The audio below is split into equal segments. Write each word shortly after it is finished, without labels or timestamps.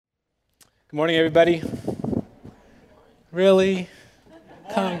Good morning, everybody. Really?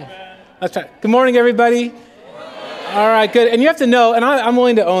 Come. Let's try. Good morning, everybody. All right, good. And you have to know, and I'm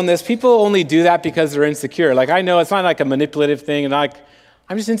willing to own this, people only do that because they're insecure. Like, I know it's not like a manipulative thing, and I'm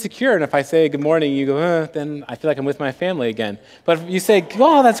just insecure, and if I say good morning, you go, then I feel like I'm with my family again. But if you say,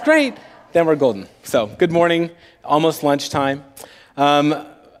 oh, that's great, then we're golden. So, good morning, almost lunchtime. I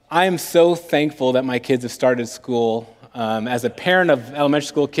am so thankful that my kids have started school. As a parent of elementary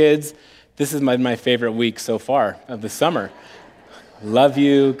school kids, this is my favorite week so far of the summer. Love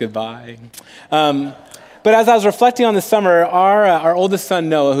you, goodbye. But as I was reflecting on the summer, our oldest son,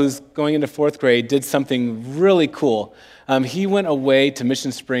 Noah, who's going into fourth grade, did something really cool. He went away to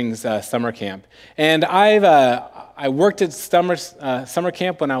Mission Springs summer camp. And I worked at summer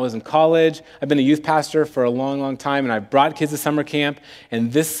camp when I was in college. I've been a youth pastor for a long, long time, and I brought kids to summer camp.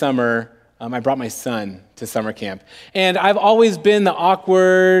 And this summer, I brought my son to summer camp. And I've always been the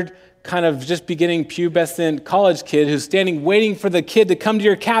awkward, kind of just beginning pubescent college kid who's standing waiting for the kid to come to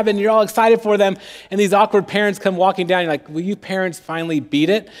your cabin. You're all excited for them. And these awkward parents come walking down. You're like, will you parents finally beat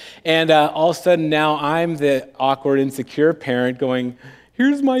it? And all of a sudden now I'm the awkward, insecure parent going,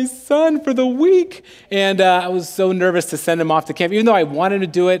 here's my son for the week. And I was so nervous to send him off to camp. Even though I wanted to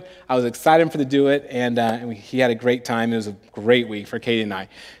do it, I was excited for him to do it. And he had a great time. It was a great week for Katie and I.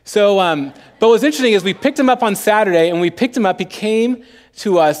 So, but what's interesting is we picked him up on Saturday, and he came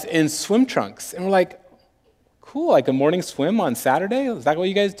to us in swim trunks. And we're like, cool, like a morning swim on Saturday? Is that what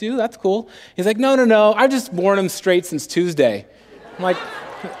you guys do? That's cool. He's like, no, I've just worn them straight since Tuesday. I'm like,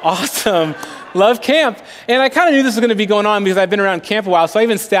 awesome, love camp. And I kind of knew this was going to be going on because I've been around camp a while, so I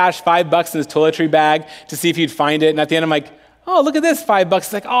even stashed $5 in his toiletry bag to see if he'd find it. And at the end, I'm like, oh, look at this, $5.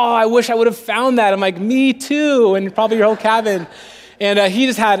 He's like, oh, I wish I would have found that. I'm like, me too, and probably your whole cabin. And he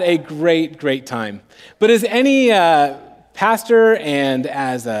just had a great, great time. But as any pastor and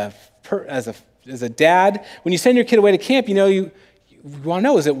as a dad, when you send your kid away to camp, you want to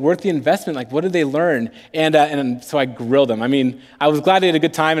know, is it worth the investment? Like, what did they learn? And so I grilled him. I mean, I was glad they had a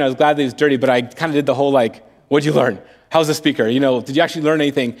good time, and I was glad that he was dirty, but I kind of did the whole, like, what'd you learn? How's the speaker? Did you actually learn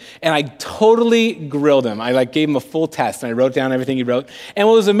anything? And I totally grilled him. I gave him a full test, and I wrote down everything he wrote. And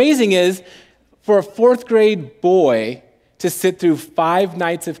what was amazing is, for a fourth grade boy to sit through 5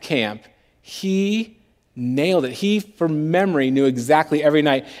 nights of camp, he nailed it. He, from memory, knew exactly every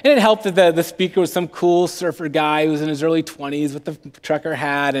night. And it helped that the speaker was some cool surfer guy who was in his early 20s with the trucker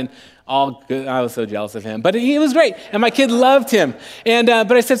hat and all good. I was so jealous of him. But he was great. And my kid loved him.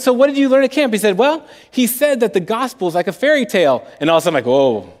 But I said, so what did you learn at camp? He said, well, he said that the gospel is like a fairy tale. And all of a sudden I'm like,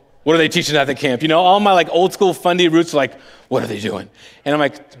 whoa, what are they teaching at the camp? All my old school fundy roots are like, what are they doing? And I'm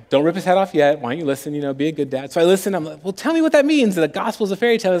like, don't rip his head off yet. Why don't you listen? Be a good dad. So I listened. I'm like, well, tell me what that means. The gospel is a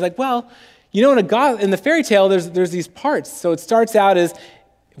fairy tale. I was like, well, in the fairy tale, there's these parts. So it starts out as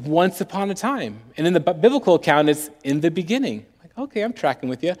once upon a time. And in the biblical account, it's in the beginning. I'm like, okay, I'm tracking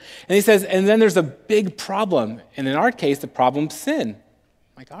with you. And he says, and then there's a big problem. And in our case, the problem's sin.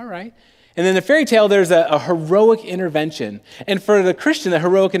 I'm like, all right. And then in the fairy tale, there's a heroic intervention. And for the Christian, the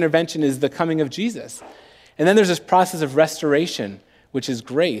heroic intervention is the coming of Jesus. And then there's this process of restoration, which is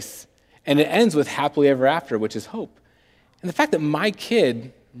grace. And it ends with happily ever after, which is hope. And the fact that my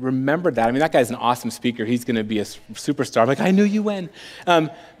kid remembered that. I mean, that guy's an awesome speaker. He's going to be a superstar. I'm like, I knew you when.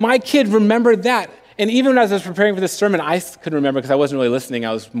 My kid remembered that. And even as I was preparing for this sermon, I couldn't remember because I wasn't really listening.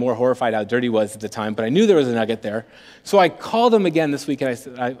 I was more horrified how dirty he was at the time, but I knew there was a nugget there. So I called him again this week, and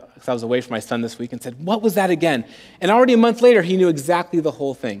because I was away from my son this week, and said, what was that again? And already a month later, he knew exactly the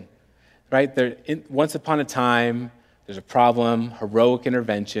whole thing, right? Once upon a time, there's a problem, heroic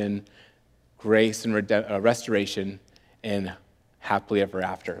intervention, grace and restoration, and happily ever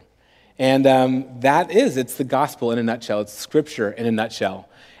after. And it's the gospel in a nutshell. It's scripture in a nutshell.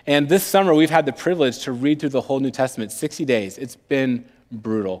 And this summer, we've had the privilege to read through the whole New Testament, 60 days. It's been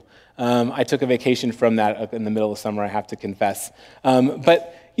brutal. I took a vacation from that in the middle of summer, I have to confess.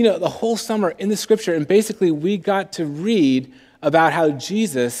 But the whole summer in the scripture, and basically we got to read about how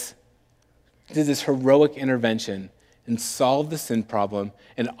Jesus did this heroic intervention and solved the sin problem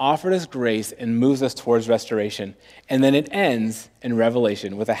and offered us grace and moves us towards restoration. And then it ends in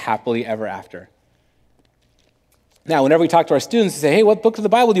Revelation with a happily ever after. Now, whenever we talk to our students and say, hey, what book of the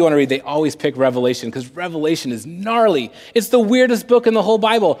Bible do you want to read? They always pick Revelation because Revelation is gnarly. It's the weirdest book in the whole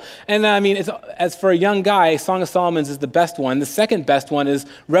Bible. And I mean, as for a young guy, Song of Solomon is the best one. The second best one is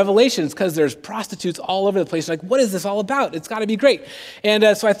Revelations because there's prostitutes all over the place. Like, what is this all about? It's got to be great.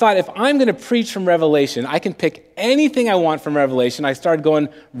 And so I thought, if I'm going to preach from Revelation, I can pick anything I want from Revelation. I started going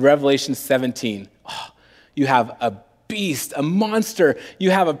Revelation 17. Oh, you have a beast, a monster,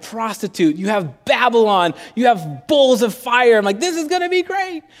 you have a prostitute, you have Babylon, you have bowls of fire. I'm like, this is going to be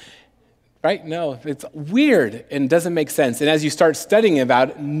great. right? No, it's weird and doesn't make sense. And as you start studying about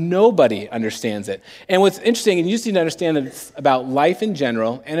it, nobody understands it. And what's interesting, and you just need to understand that it's about life in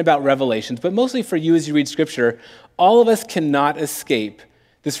general and about Revelations, but mostly for you as you read Scripture, all of us cannot escape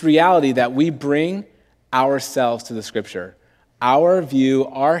this reality that we bring ourselves to the Scripture. Our view,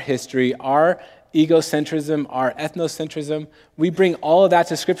 our history, our egocentrism, our ethnocentrism, we bring all of that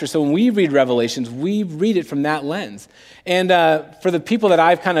to Scripture. So when we read Revelations, we read it from that lens. And for the people that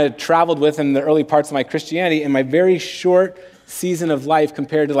I've kind of traveled with in the early parts of my Christianity, in my very short season of life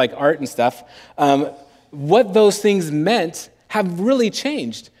compared to like art and stuff, what those things meant have really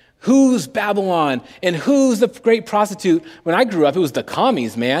changed. Who's Babylon and who's the great prostitute? When I grew up, it was the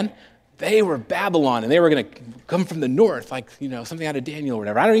commies, man. They were Babylon, and they were going to come from the north, like, something out of Daniel or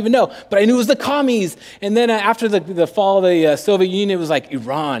whatever. I don't even know, but I knew it was the commies. And then after the fall of the Soviet Union, it was like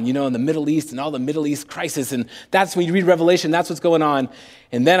Iran, and the Middle East and all the Middle East crisis. And that's when you read Revelation, that's what's going on.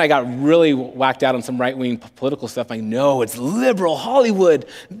 And then I got really whacked out on some right-wing political stuff. I know it's liberal Hollywood.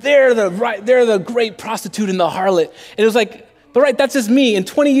 They're the great prostitute and the harlot. And it was like, but right, that's just me in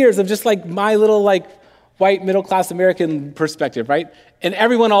 20 years of just like my little white middle-class American perspective, right? And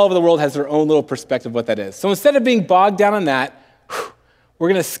everyone all over the world has their own little perspective of what that is. So instead of being bogged down on that, we're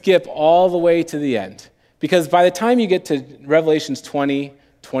going to skip all the way to the end. Because by the time you get to Revelations 20,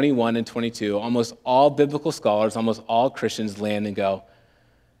 21, and 22, almost all biblical scholars, almost all Christians land and go,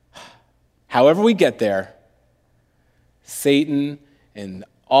 however we get there, Satan and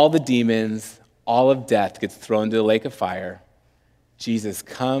all the demons, all of death gets thrown into the lake of fire. Jesus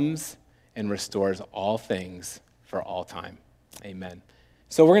comes and restores all things for all time. Amen.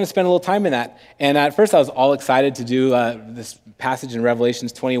 So we're going to spend a little time in that. And at first I was all excited to do this passage in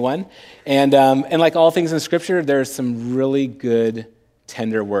Revelations 21. And like all things in Scripture, there's some really good,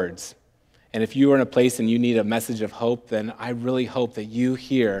 tender words. And if you are in a place and you need a message of hope, then I really hope that you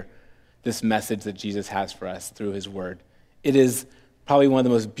hear this message that Jesus has for us through his word. It is probably one of the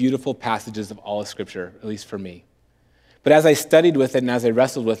most beautiful passages of all of Scripture, at least for me. But as I studied with it and as I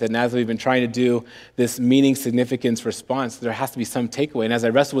wrestled with it and as we've been trying to do this meaning, significance, response, there has to be some takeaway. And as I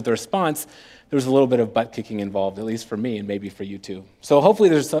wrestled with the response, there was a little bit of butt kicking involved, at least for me and maybe for you too. So hopefully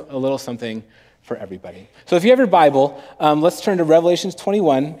there's a little something for everybody. So if you have your Bible, let's turn to Revelations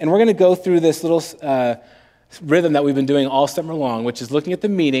 21, and we're going to go through this little rhythm that we've been doing all summer long, which is looking at the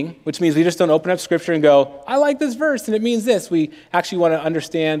meaning, which means we just don't open up Scripture and go, I like this verse, and it means this. We actually want to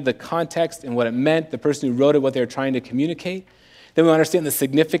understand the context and what it meant, the person who wrote it, what they were trying to communicate. Then we understand the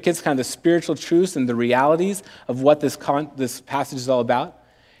significance, kind of the spiritual truths and the realities of what this passage is all about.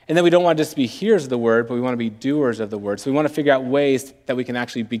 And then we don't want to just be hearers of the word, but we want to be doers of the word. So we want to figure out ways that we can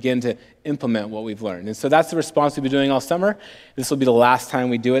actually begin to implement what we've learned. And so that's the response we've been doing all summer. This will be the last time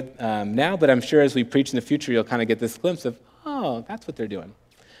we do it now, but I'm sure as we preach in the future, you'll kind of get this glimpse of, oh, that's what they're doing.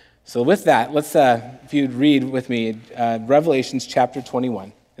 So with that, let's, if you'd read with me, Revelations chapter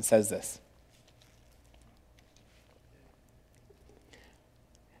 21. It says this.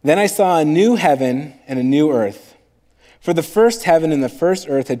 Then I saw a new heaven and a new earth. For the first heaven and the first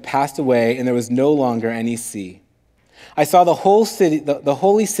earth had passed away, and there was no longer any sea. I saw the whole city, the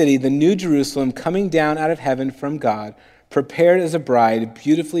holy city, the new Jerusalem, coming down out of heaven from God, prepared as a bride,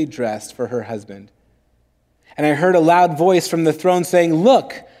 beautifully dressed for her husband. And I heard a loud voice from the throne saying,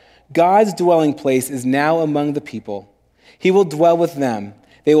 Look, God's dwelling place is now among the people. He will dwell with them.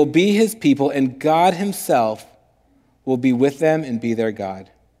 They will be his people, and God himself will be with them and be their God.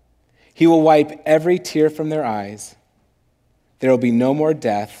 He will wipe every tear from their eyes. There will be no more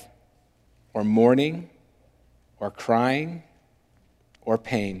death, or mourning, or crying, or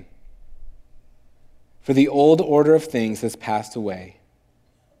pain. For the old order of things has passed away.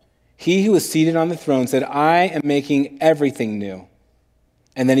 He who was seated on the throne said, I am making everything new.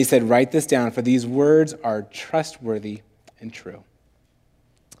 And then he said, Write this down, for these words are trustworthy and true.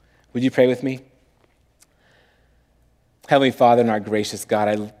 Would you pray with me? Heavenly Father and our gracious God,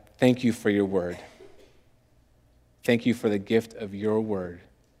 I thank you for your word. Thank you for the gift of your word,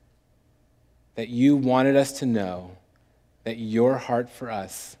 that you wanted us to know that your heart for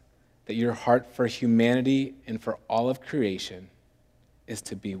us, that your heart for humanity and for all of creation is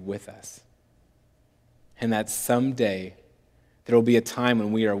to be with us. And that someday there will be a time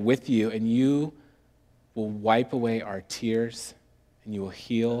when we are with you and you will wipe away our tears and you will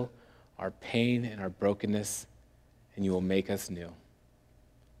heal our pain and our brokenness and you will make us new.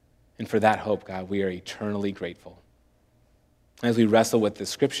 And for that hope, God, we are eternally grateful. As we wrestle with the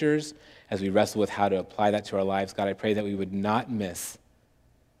scriptures, as we wrestle with how to apply that to our lives, God, I pray that we would not miss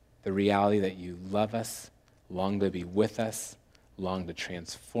the reality that you love us, long to be with us, long to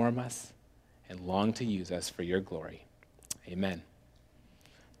transform us, and long to use us for your glory. Amen.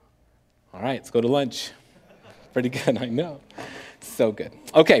 All right, let's go to lunch. Pretty good, I know. So good.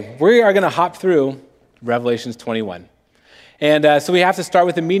 Okay, we are going to hop through Revelations 21. And so we have to start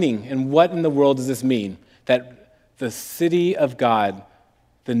with the meaning. And what in the world does this mean? That the city of God,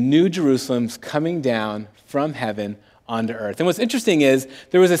 the New Jerusalem's coming down from heaven onto earth. And what's interesting is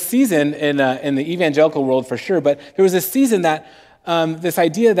there was a season in the evangelical world for sure, but there was a season that this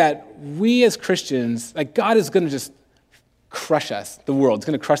idea that we as Christians, like God is going to just crush us, the world. It's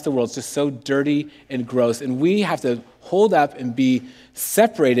going to crush the world. It's just so dirty and gross. And we have to hold up and be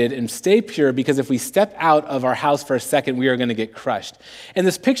separated and stay pure, because if we step out of our house for a second, we are going to get crushed. And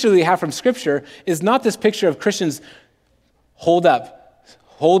this picture that we have from Scripture is not this picture of Christians hold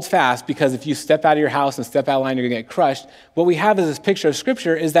fast, because if you step out of your house and step out of line, you're going to get crushed. What we have as this picture of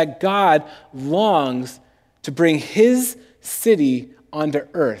Scripture is that God longs to bring his city onto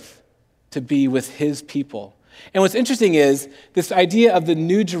earth to be with his people. And what's interesting is this idea of the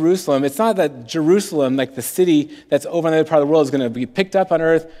New Jerusalem. It's not that Jerusalem, like the city that's over on the other part of the world, is going to be picked up on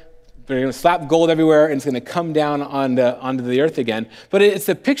earth. They're going to slap gold everywhere, and it's going to come down onto the earth again. But it's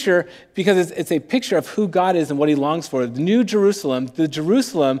a picture, because it's a picture of who God is and what he longs for. The New Jerusalem, the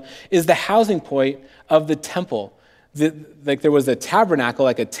Jerusalem is the housing point of the temple. Like there was a tabernacle,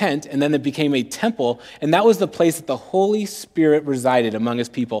 like a tent, and then it became a temple, and that was the place that the Holy Spirit resided among his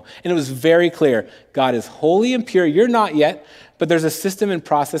people. And it was very clear, God is holy and pure. You're not yet, but there's a system and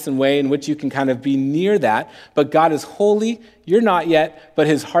process and way in which you can kind of be near that. But God is holy, you're not yet, but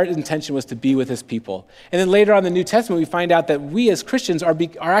his heart intention was to be with his people. And then later on in the New Testament, we find out that we as Christians are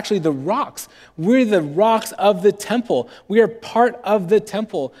actually the rocks. We're the rocks of the temple. We are part of the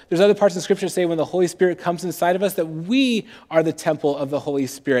temple. There's other parts of Scripture say when the Holy Spirit comes inside of us that we are the temple of the Holy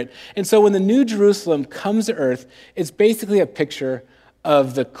Spirit. And so when the New Jerusalem comes to earth, it's basically a picture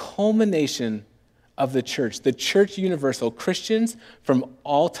of the culmination of the church universal, Christians from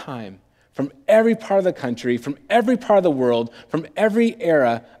all time, from every part of the country, from every part of the world, from every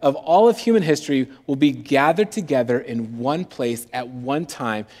era of all of human history will be gathered together in one place at one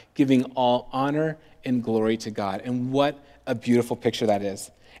time, giving all honor and glory to God. And what a beautiful picture that is.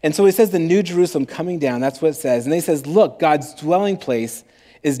 And so it says the New Jerusalem coming down, that's what it says. And then he says, look, God's dwelling place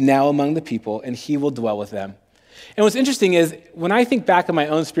is now among the people, and he will dwell with them. And what's interesting is when I think back on my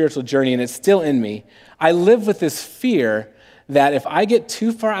own spiritual journey, and it's still in me, I live with this fear that if I get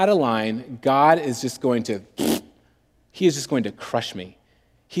too far out of line, God is just going to, he is just going to crush me.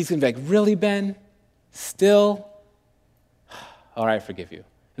 He's going to be like, really, Ben? Still? All right, I forgive you.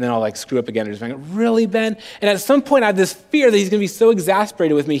 And then I'll like screw up again and just like, really, Ben? And at some point I have this fear that he's going to be so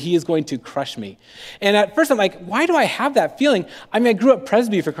exasperated with me, he is going to crush me. And at first I'm like, why do I have that feeling? I mean, I grew up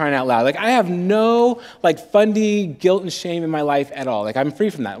Presby, for crying out loud. Like I have no like fundy guilt and shame in my life at all. Like I'm free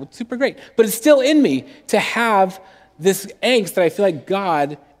from that. It's super great. But it's still in me to have this angst that I feel like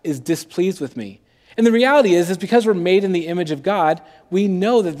God is displeased with me. And the reality is because we're made in the image of God, we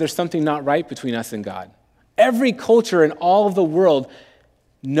know that there's something not right between us and God. Every culture in all of the world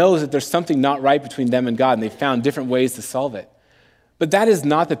knows that there's something not right between them and God, and they've found different ways to solve it. But that is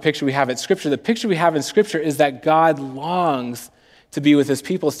not the picture we have in Scripture. The picture we have in Scripture is that God longs to be with his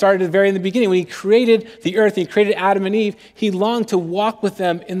people. It started very in the beginning. When he created the earth, and he created Adam and Eve, he longed to walk with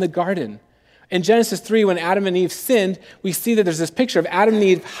them in the garden. In Genesis 3, when Adam and Eve sinned, we see that there's this picture of Adam and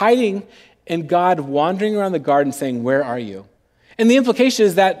Eve hiding and God wandering around the garden saying, where are you? And the implication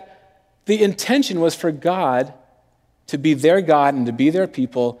is that the intention was for God to be their God and to be their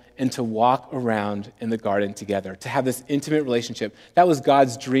people and to walk around in the garden together, to have this intimate relationship. That was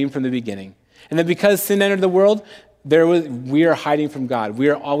God's dream from the beginning. And then because sin entered the world, we are hiding from God. We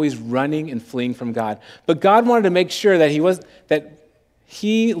are always running and fleeing from God. But God wanted to make sure that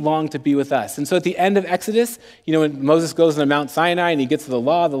he longed to be with us. And so at the end of Exodus, when Moses goes to Mount Sinai and he gets to the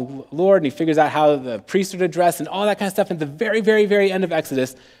law of the Lord and he figures out how the priests are to dress and all that kind of stuff, at the very, very, very end of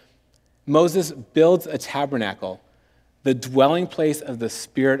Exodus, Moses builds a tabernacle, the dwelling place of the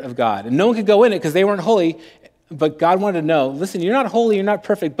Spirit of God. And no one could go in it because they weren't holy, but God wanted to know, listen, you're not holy, you're not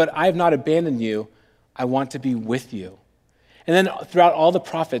perfect, but I have not abandoned you. I want to be with you. And then throughout all the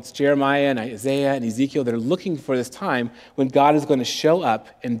prophets, Jeremiah and Isaiah and Ezekiel, they're looking for this time when God is going to show up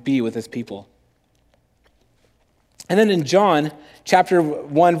and be with his people. And then in John chapter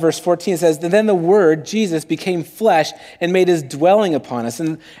 1, verse 14, it says, then the Word, Jesus, became flesh and made his dwelling upon us.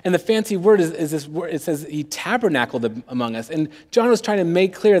 And the fancy word is this word. It says he tabernacled among us. And John was trying to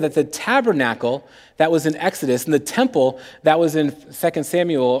make clear that the tabernacle that was in Exodus and the temple that was in 2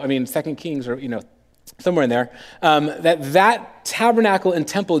 Kings, or, somewhere in there, that tabernacle and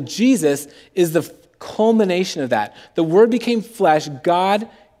temple, Jesus, is the culmination of that. The Word became flesh. God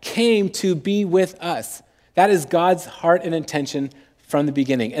came to be with us. That is God's heart and intention from the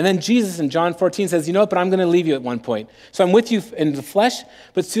beginning. And then Jesus in John 14 says, you know what, but I'm going to leave you at one point. So I'm with you in the flesh,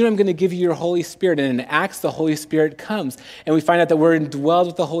 but soon I'm going to give you your Holy Spirit. And in Acts, the Holy Spirit comes. And we find out that we're indwelled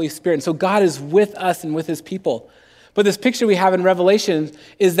with the Holy Spirit. And so God is with us and with his people. But this picture we have in Revelation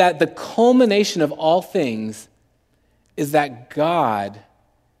is that the culmination of all things is that God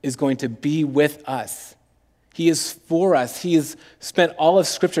is going to be with us. He is for us. He has spent all of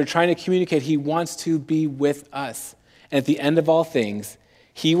Scripture trying to communicate he wants to be with us. And at the end of all things,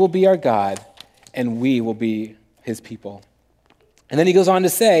 he will be our God, and we will be his people. And then he goes on to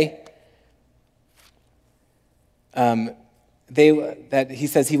say that he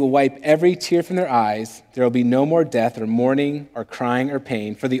says he will wipe every tear from their eyes. There will be no more death or mourning or crying or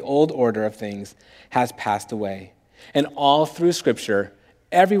pain, for the old order of things has passed away. And all through Scripture,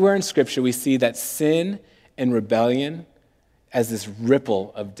 everywhere in Scripture, we see that sin and rebellion as this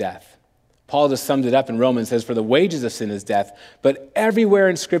ripple of death. Paul just summed it up in Romans, says, for the wages of sin is death. But everywhere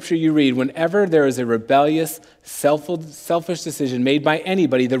in Scripture you read, whenever there is a rebellious, selfish decision made by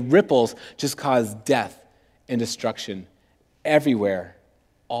anybody, the ripples just cause death and destruction everywhere,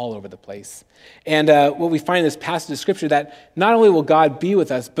 all over the place. And what we find in this passage of Scripture, that not only will God be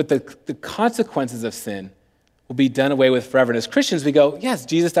with us, but the consequences of sin will be done away with forever. And as Christians, we go, yes,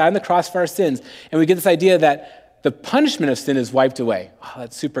 Jesus died on the cross for our sins. And we get this idea that the punishment of sin is wiped away. Oh,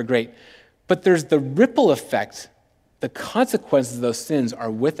 that's super great. But there's the ripple effect. The consequences of those sins are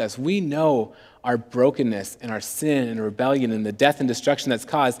with us. We know our brokenness and our sin and rebellion and the death and destruction that's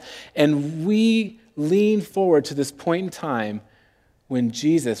caused. And we lean forward to this point in time when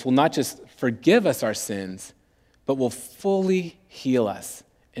Jesus will not just forgive us our sins, but will fully heal us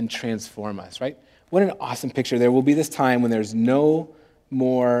and transform us, right? What an awesome picture. There will be this time when there's no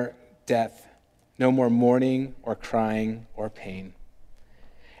more death, no more mourning or crying or pain.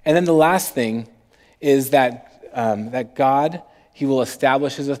 And then the last thing is that God, he will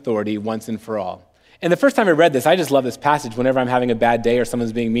establish his authority once and for all. And the first time I read this, I just love this passage. Whenever I'm having a bad day or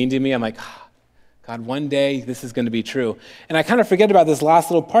someone's being mean to me, I'm like, oh, God, one day this is going to be true. And I kind of forget about this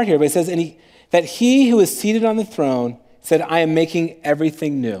last little part here, but it says, that he who is seated on the throne said, I am making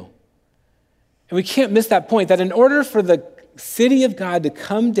everything new. And we can't miss that point, that in order for the city of God to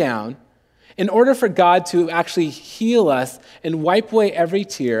come down, in order for God to actually heal us and wipe away every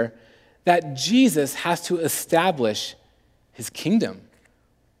tear, that Jesus has to establish his kingdom,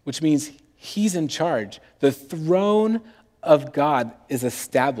 which means he's in charge. The throne of God is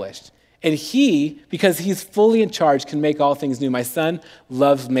established. And he, because he's fully in charge, can make all things new. My son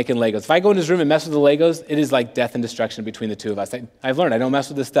loves making Legos. If I go in his room and mess with the Legos, it is like death and destruction between the two of us. I've learned I don't mess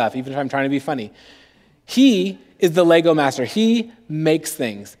with this stuff, even if I'm trying to be funny. He is the Lego master. He makes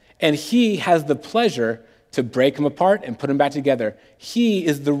things. And he has the pleasure to break them apart and put them back together. He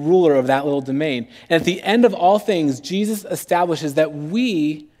is the ruler of that little domain. And at the end of all things, Jesus establishes that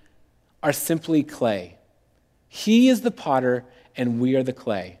we are simply clay. He is the potter and we are the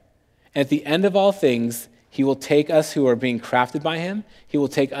clay. And at the end of all things, he will take us who are being crafted by him. He will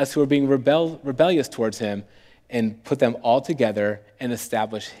take us who are being rebellious towards him and put them all together and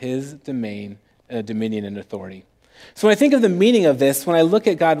establish his dominion and authority. So when I think of the meaning of this, when I look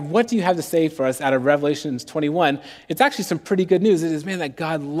at God, what do you have to say for us out of Revelation 21? It's actually some pretty good news. It is, man, that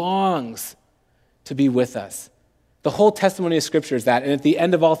God longs to be with us. The whole testimony of Scripture is that, and at the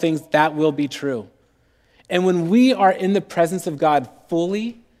end of all things, that will be true. And when we are in the presence of God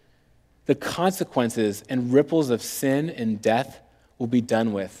fully, the consequences and ripples of sin and death will be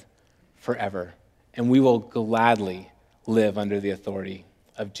done with forever. And we will gladly live under the authority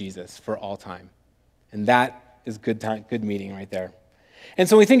of Jesus for all time. And that is good meaning right there. And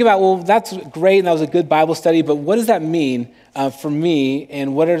so we think about, well, that's great, and that was a good Bible study, but what does that mean for me, and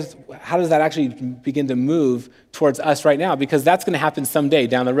how does that actually begin to move towards us right now? Because that's going to happen someday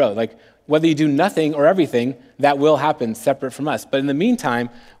down the road. Like, whether you do nothing or everything, that will happen separate from us. But in the meantime,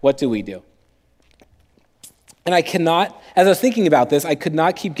 what do we do? And I cannot, as I was thinking about this, I could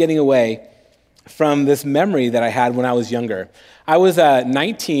not keep getting away from this memory that I had when I was younger. I was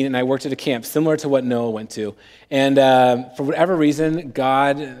 19 and I worked at a camp similar to what Noah went to. And for whatever reason,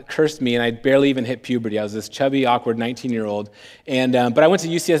 God cursed me and I barely even hit puberty. I was this chubby, awkward 19-year-old. And but I went to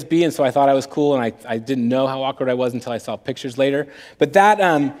UCSB and so I thought I was cool and I didn't know how awkward I was until I saw pictures later. But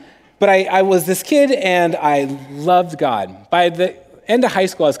I was this kid and I loved God. By the end of high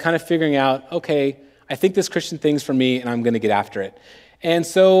school, I was kind of figuring out, okay, I think this Christian thing's for me and I'm going to get after it. And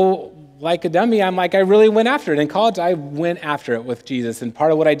so, like a dummy, I'm like, I really went after it. In college, I went after it with Jesus. And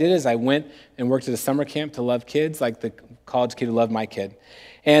part of what I did is I went and worked at a summer camp to love kids, like the college kid who loved my kid.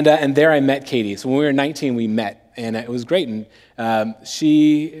 And there I met Katie. So when we were 19, we met. And it was great. And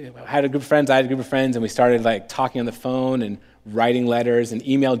she had a group of friends, I had a group of friends, and we started like talking on the phone and writing letters, and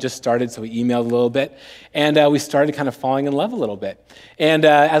email just started, so we emailed a little bit. And we started kind of falling in love a little bit. And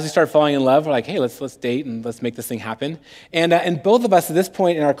as we started falling in love, we're like, hey, let's date and let's make this thing happen. And both of us at this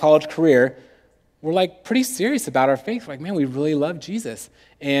point in our college career, we're like pretty serious about our faith. We're like, man, we really love Jesus.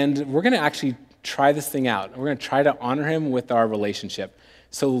 And we're going to actually try this thing out. We're going to try to honor him with our relationship.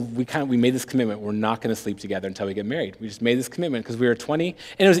 So we made this commitment. We're not going to sleep together until we get married. We just made this commitment because we were 20,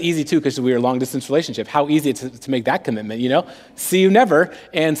 and it was easy too because we were a long distance relationship. How easy to make that commitment, you know? See you never,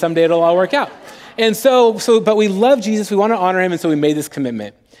 and someday it'll all work out. And but we love Jesus. We want to honor him, and so we made this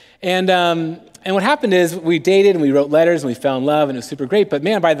commitment. And what happened is we dated and we wrote letters and we fell in love, and it was super great. But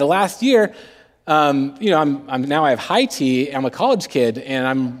man, by the last year, I'm now I have high tea. I'm a college kid, and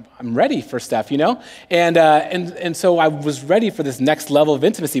I'm ready for stuff, you know. And so I was ready for this next level of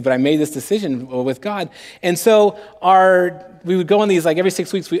intimacy, but I made this decision with God. And so we would go on these, like every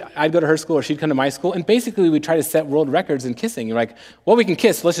 6 weeks. I'd go to her school, or she'd come to my school, and basically we'd try to set world records in kissing. You're like, well, we can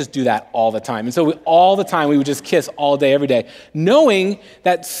kiss. Let's just do that all the time. And so all the time we would just kiss all day, every day, knowing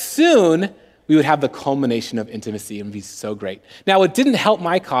that soon we would have the culmination of intimacy and be so great. Now, what didn't help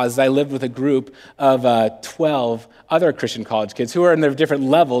my cause is I lived with a group of 12 other Christian college kids who are in their different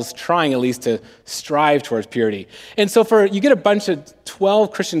levels trying at least to strive towards purity. And so you get a bunch of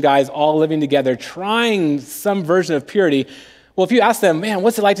 12 Christian guys all living together trying some version of purity. Well, if you ask them, man,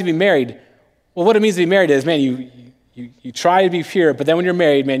 what's it like to be married? Well, what it means to be married is, man, you try to be pure, but then when you're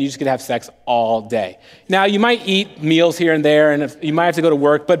married, man, you just get to have sex all day. Now, you might eat meals here and there, and you might have to go to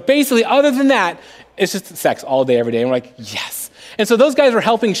work, but basically, other than that, it's just sex all day, every day. And we're like, yes. And so those guys were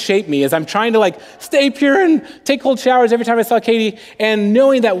helping shape me as I'm trying to stay pure and take cold showers every time I saw Katie, and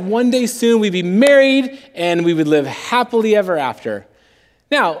knowing that one day soon we'd be married and we would live happily ever after.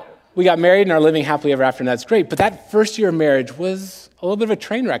 Now, we got married and are living happily ever after, and that's great, but that first year of marriage was a little bit of a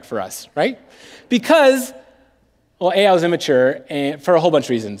train wreck for us, right? Because well, I was immature and for a whole bunch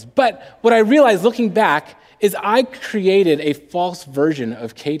of reasons. But what I realized looking back is I created a false version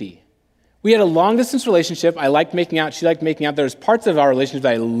of Katie. We had a long-distance relationship. I liked making out. She liked making out. There was parts of our relationship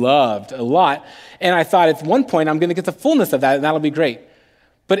that I loved a lot. And I thought at one point I'm going to get the fullness of that, and that'll be great.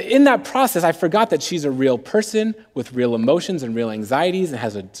 But in that process, I forgot that she's a real person with real emotions and real anxieties and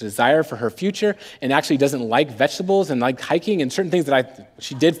has a desire for her future and actually doesn't like vegetables and like hiking and certain things that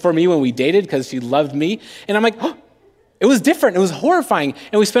she did for me when we dated because she loved me. And I'm like, oh, it was different. It was horrifying.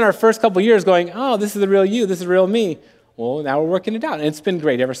 And we spent our first couple years going, oh, this is the real you. This is the real me. Well, now we're working it out. And it's been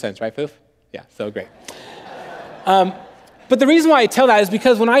great ever since, right, Foof? Yeah, so great. But the reason why I tell that is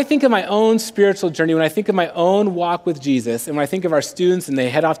because when I think of my own spiritual journey, when I think of my own walk with Jesus, and when I think of our students and they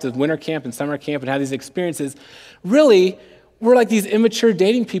head off to winter camp and summer camp and have these experiences, really, we're like these immature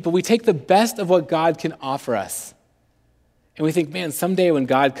dating people. We take the best of what God can offer us. And we think, man, someday when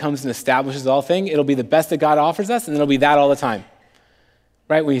God comes and establishes all things, it'll be the best that God offers us, and it'll be that all the time.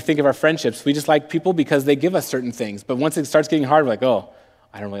 Right? When you think of our friendships, we just like people because they give us certain things. But once it starts getting hard, we're like, oh,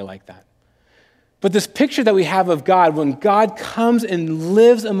 I don't really like that. But this picture that we have of God, when God comes and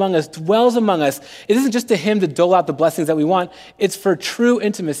lives among us, dwells among us, it isn't just to him to dole out the blessings that we want. It's for true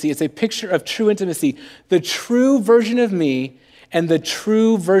intimacy. It's a picture of true intimacy. The true version of me and the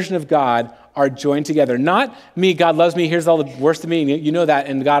true version of God are joined together. Not me, God loves me, here's all the worst of me, and you know that,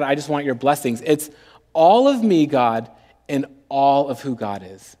 and God, I just want your blessings. It's all of me, God, and all of who God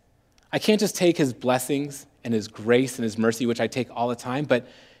is. I can't just take his blessings and his grace and his mercy, which I take all the time, but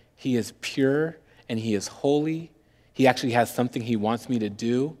he is pure and he is holy. He actually has something he wants me to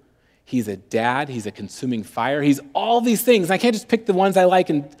do. He's a dad, he's a consuming fire, he's all these things. I can't just pick the ones I like,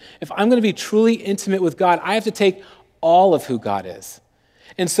 and if I'm gonna be truly intimate with God, I have to take all of who God is.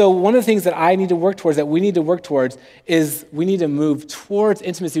 And so one of the things that I need to work towards, that we need to work towards, is we need to move towards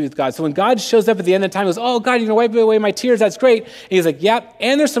intimacy with God. So when God shows up at the end of the time, he goes, oh, God, you're going to wipe away my tears, that's great. And he's like, yep,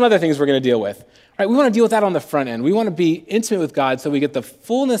 and there's some other things we're going to deal with. Right? We want to deal with that on the front end. We want to be intimate with God so we get the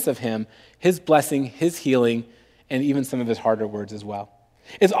fullness of him, his blessing, his healing, and even some of his harder words as well.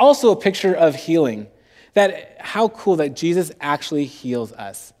 It's also a picture of healing. That how cool that Jesus actually heals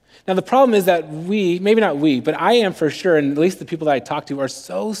us. Now, the problem is that maybe not we, but I am for sure, and at least the people that I talk to are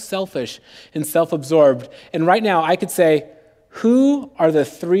so selfish and self-absorbed. And right now, I could say, who are the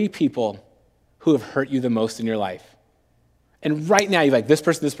 3 people who have hurt you the most in your life? And right now, you're like, this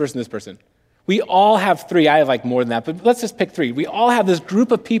person, this person, this person. We all have 3. I have more than that, but let's just pick 3. We all have this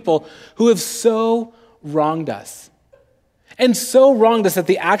group of people who have so wronged us. And so wronged us that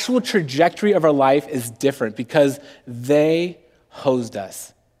the actual trajectory of our life is different because they hosed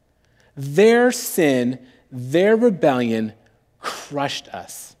us. Their sin, their rebellion crushed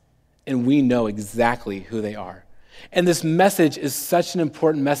us, and we know exactly who they are. And this message is such an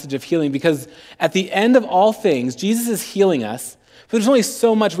important message of healing because at the end of all things, Jesus is healing us. But there's only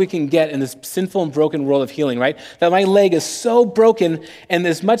so much we can get in this sinful and broken world of healing, right? That my leg is so broken and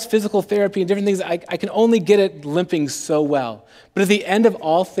there's much physical therapy and different things, I can only get it limping so well. But at the end of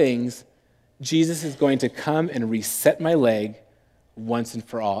all things, Jesus is going to come and reset my leg once and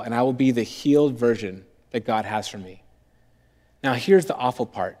for all, and I will be the healed version that God has for me. Now, here's the awful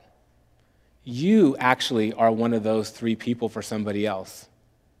part. You actually are one of those 3 people for somebody else.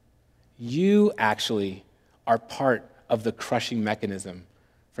 You actually are part of the crushing mechanism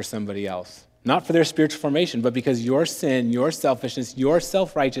for somebody else. Not for their spiritual formation, but because your sin, your selfishness, your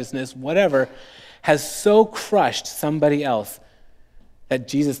self-righteousness, whatever, has so crushed somebody else that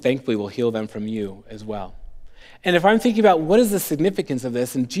Jesus thankfully will heal them from you as well. And if I'm thinking about what is the significance of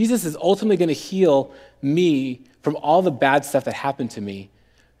this, and Jesus is ultimately going to heal me from all the bad stuff that happened to me,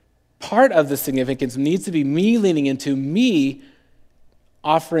 part of the significance needs to be me leaning into me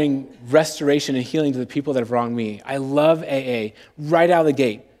offering restoration and healing to the people that have wronged me. I love AA. Right out of the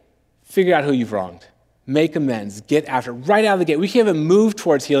gate, figure out who you've wronged. Make amends. Get after it. Right out of the gate. We can't even move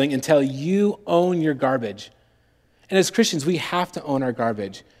towards healing until you own your garbage. And as Christians, we have to own our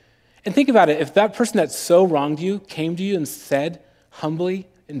garbage. And think about it. If that person that so wronged you came to you and said humbly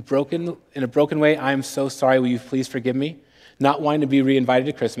and in a broken way, I'm so sorry, will you please forgive me? Not wanting to be reinvited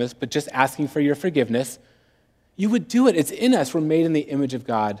to Christmas, but just asking for your forgiveness, you would do it. It's in us. We're made in the image of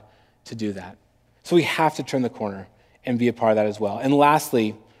God to do that. So we have to turn the corner and be a part of that as well. And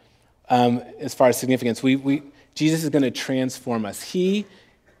lastly, as far as significance, Jesus is going to transform us. He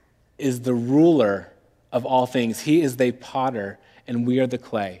is the ruler of all things. He is the potter, and we are the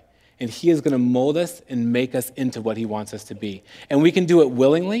clay. And he is going to mold us and make us into what he wants us to be. And we can do it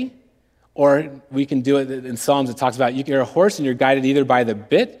willingly, or we can do it in Psalms. It talks about you're a horse and you're guided either by the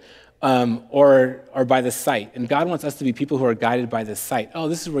bit or by the sight. And God wants us to be people who are guided by the sight. Oh,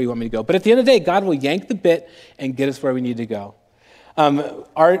 this is where you want me to go. But at the end of the day, God will yank the bit and get us where we need to go.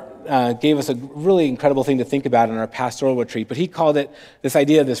 Art gave us a really incredible thing to think about in our pastoral retreat, but he called it this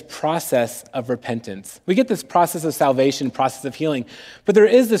idea of this process of repentance. We get this process of salvation, process of healing, but there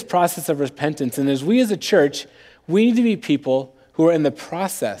is this process of repentance. And as we as a church, we need to be people who are in the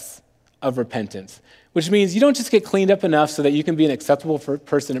process of repentance, which means you don't just get cleaned up enough so that you can be an acceptable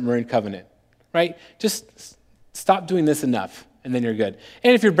person at Marin Covenant, right? Just stop doing this enough, and then you're good.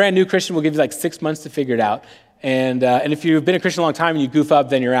 And if you're a brand new Christian, we'll give you like 6 months to figure it out. And if you've been a Christian a long time and you goof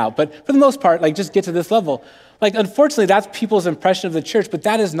up, then you're out. But for the most part, like just get to this level. Like, unfortunately, that's people's impression of the church, but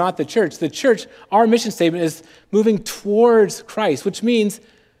that is not the church. The church, our mission statement is moving towards Christ, which means it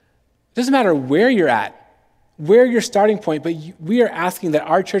doesn't matter where you're at, where your starting point, but we are asking that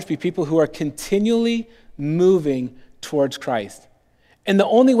our church be people who are continually moving towards Christ. And the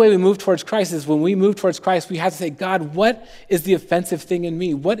only way we move towards Christ is when we move towards Christ, we have to say, God, what is the offensive thing in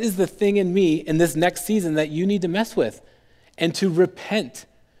me? What is the thing in me in this next season that you need to mess with? And to repent.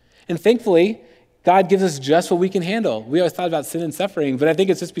 And thankfully, God gives us just what we can handle. We always thought about sin and suffering, but I think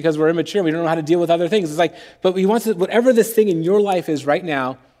it's just because we're immature. We don't know how to deal with other things. It's like, but he wants to, whatever this thing in your life is right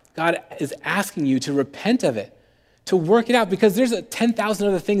now, God is asking you to repent of it, to work it out, because there's 10,000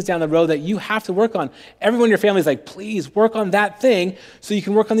 other things down the road that you have to work on. Everyone in your family is like, please work on that thing so you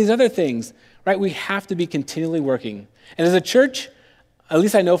can work on these other things, right? We have to be continually working. And as a church, at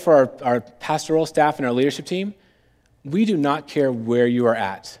least I know for our pastoral staff and our leadership team, we do not care where you are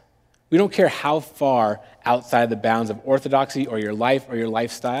at. We don't care how far outside the bounds of orthodoxy or your life or your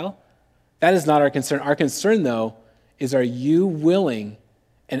lifestyle. That is not our concern. Our concern, though, is are you willing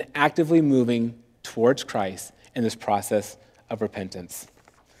and actively moving towards Christ in this process of repentance?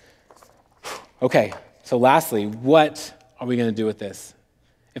 Okay, so lastly, what are we going to do with this?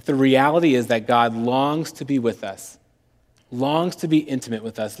 If the reality is that God longs to be with us, longs to be intimate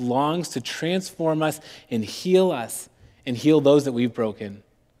with us, longs to transform us and heal those that we've broken,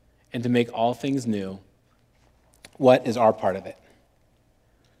 and to make all things new, what is our part of it?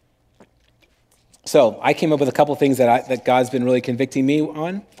 So I came up with a couple things that God's been really convicting me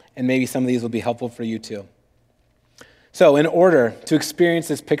on, and maybe some of these will be helpful for you too. So in order to experience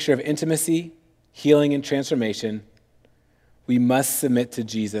this picture of intimacy, healing, and transformation, we must submit to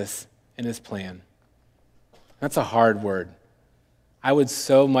Jesus and his plan. That's a hard word. I would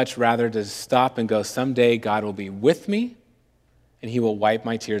so much rather just stop and go, someday God will be with me and he will wipe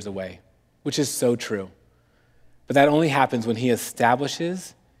my tears away, which is so true. But that only happens when he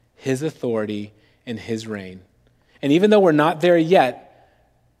establishes his authority and his reign. And even though we're not there yet,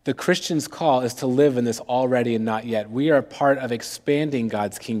 the Christian's call is to live in this already and not yet. We are a part of expanding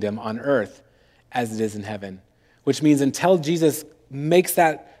God's kingdom on earth as it is in heaven, which means until Jesus makes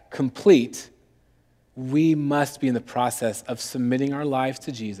that complete, we must be in the process of submitting our lives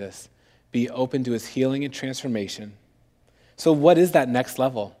to Jesus, be open to his healing and transformation. So what is that next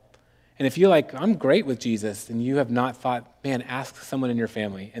level? And if you're like, I'm great with Jesus, and you have not thought, man, ask someone in your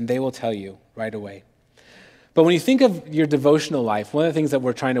family, and they will tell you right away. But when you think of your devotional life, one of the things that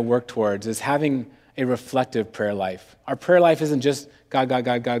we're trying to work towards is having a reflective prayer life. Our prayer life isn't just God, God,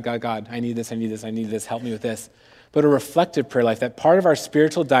 God, God, God, God. I need this, I need this, I need this, help me with this. But a reflective prayer life, that part of our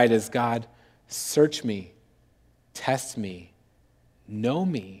spiritual diet is, God, search me, test me, know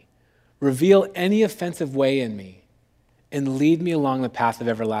me, reveal any offensive way in me, and lead me along the path of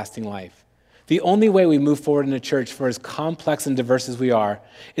everlasting life. The only way we move forward in a church, for as complex and diverse as we are,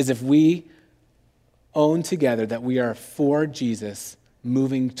 is if we own together that we are for Jesus,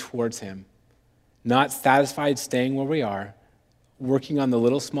 moving towards him, not satisfied staying where we are, working on the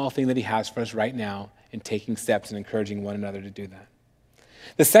little small thing that he has for us right now, and taking steps and encouraging one another to do that.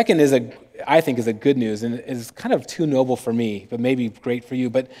 The second I think is a good news, and is kind of too noble for me, but maybe great for you.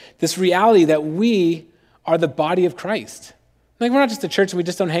 But this reality that we are the body of Christ. Like, we're not just a church and we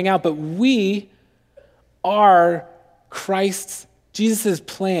just don't hang out, but we are Christ's, Jesus'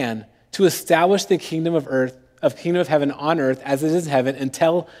 plan to establish the kingdom of heaven on earth as it is in heaven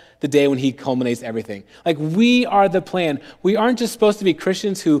until the day when he culminates everything. Like, we are the plan. We aren't just supposed to be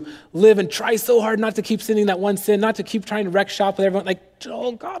Christians who live and try so hard not to keep sinning that one sin, not to keep trying to wreck shop with everyone. Like,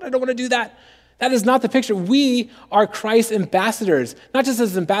 oh God, I don't want to do that. That is not the picture. We are Christ's ambassadors. Not just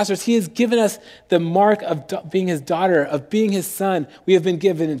as ambassadors, he has given us the mark of being his daughter, of being his son. We have been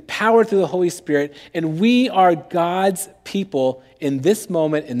given power through the Holy Spirit, and we are God's people in this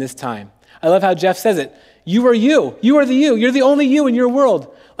moment, in this time. I love how Jeff says it. You are you. You are the you. You're the only you in your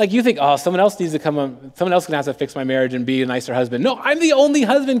world. Like, you think, oh, someone else needs to come on. Someone else is going to have to fix my marriage and be a nicer husband. No, I'm the only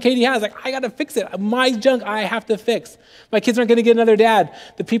husband Katie has. Like, I got to fix it. My junk I have to fix. My kids aren't going to get another dad.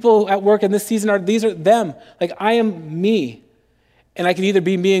 The people at work in this season these are them. Like, I am me. And I can either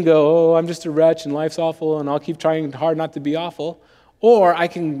be me and go, oh, I'm just a wretch and life's awful and I'll keep trying hard not to be awful. Or I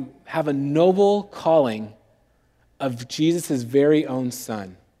can have a noble calling of Jesus' very own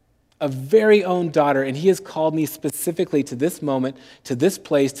son, a very own daughter, and he has called me specifically to this moment, to this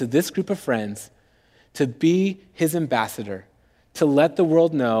place, to this group of friends, to be his ambassador, to let the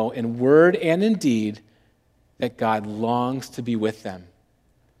world know in word and in deed that God longs to be with them,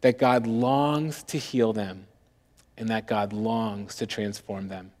 that God longs to heal them, and that God longs to transform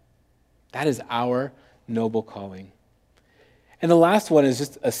them. That is our noble calling. And the last one is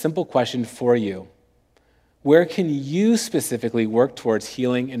just a simple question for you. Where can you specifically work towards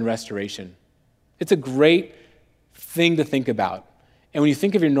healing and restoration? It's a great thing to think about. And when you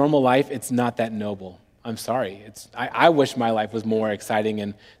think of your normal life, it's not that noble. I'm sorry. I wish my life was more exciting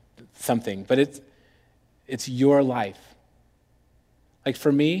and something, but it's your life. Like,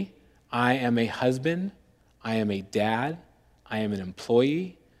 for me, I am a husband, I am a dad, I am an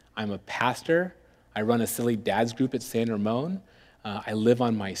employee, I'm a pastor, I run a silly dads group at San Ramon, I live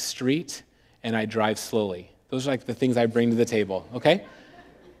on my street, and I drive slowly. Those are like the things I bring to the table, okay?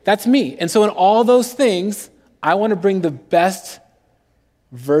 That's me. And so in all those things, I want to bring the best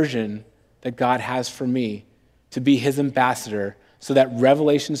version that God has for me to be his ambassador so that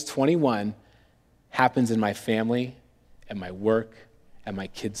Revelations 21 happens in my family, at my work, at my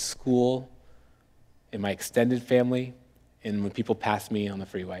kids' school, in my extended family, and when people pass me on the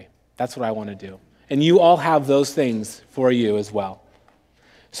freeway. That's what I want to do. And you all have those things for you as well.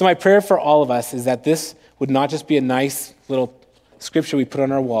 So my prayer for all of us is that this would not just be a nice little scripture we put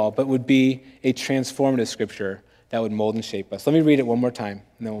on our wall, but would be a transformative scripture that would mold and shape us. Let me read it one more time,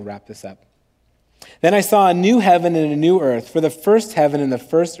 and then we'll wrap this up. Then I saw a new heaven and a new earth, for the first heaven and the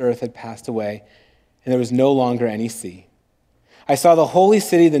first earth had passed away, and there was no longer any sea. I saw the holy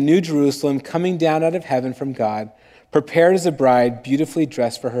city, the new Jerusalem, coming down out of heaven from God, prepared as a bride, beautifully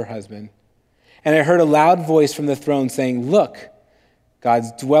dressed for her husband. And I heard a loud voice from the throne saying, "Look,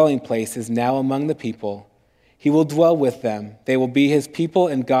 God's dwelling place is now among the people. He will dwell with them. They will be his people,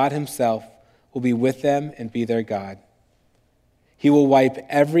 and God himself will be with them and be their God. He will wipe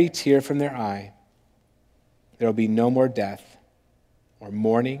every tear from their eye. There will be no more death, or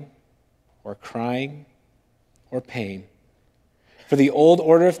mourning, or crying, or pain. For the old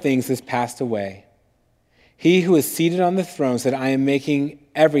order of things has passed away. He who is seated on the throne said, I am making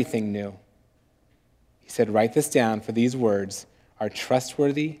everything new. He said, write this down, for these words are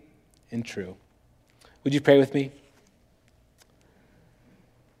trustworthy and true." Would you pray with me?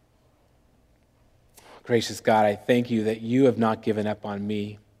 Gracious God, I thank you that you have not given up on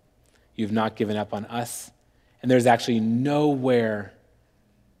me. You've not given up on us. And there's actually nowhere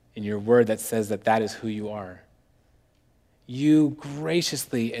in your word that says that that is who you are. you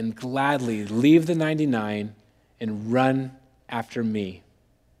graciously and gladly leave the 99 and run after me.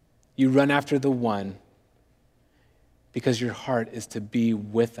 You run after the one because your heart is to be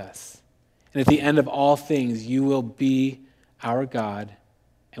with us. And at the end of all things, you will be our God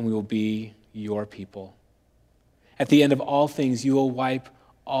and we will be your people. At the end of all things, you will wipe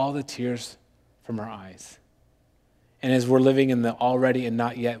all the tears from our eyes. And as we're living in the already and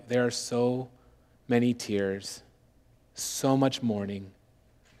not yet, there are so many tears, so much mourning,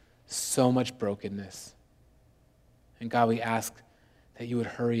 so much brokenness. And God, we ask that you would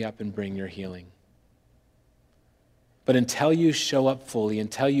hurry up and bring your healing. But until you show up fully,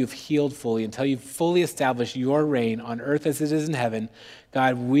 until you've healed fully, until you've fully established your reign on earth as it is in heaven,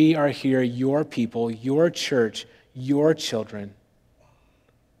 God, we are here, your people, your church, your children.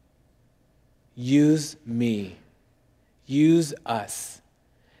 Use me. Use us.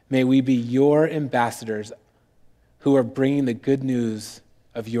 May we be your ambassadors who are bringing the good news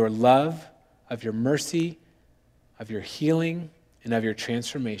of your love, of your mercy, of your healing, and of your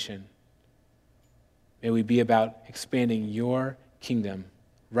transformation. May we be about expanding your kingdom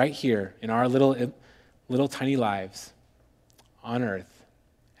right here in our little tiny lives on earth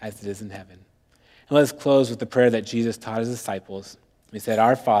as it is in heaven. And let us close with the prayer that Jesus taught his disciples. He said,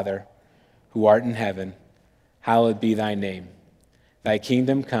 "Our Father, who art in heaven, hallowed be thy name. Thy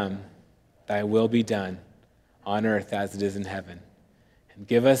kingdom come, thy will be done, on earth as it is in heaven. And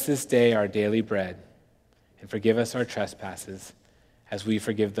give us this day our daily bread, and forgive us our trespasses, as we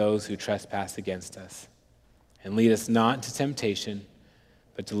forgive those who trespass against us. And lead us not into temptation,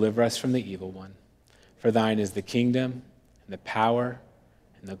 but deliver us from the evil one. For thine is the kingdom, and the power,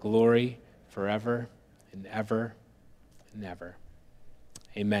 and the glory, forever and ever and ever.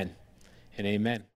 Amen and amen."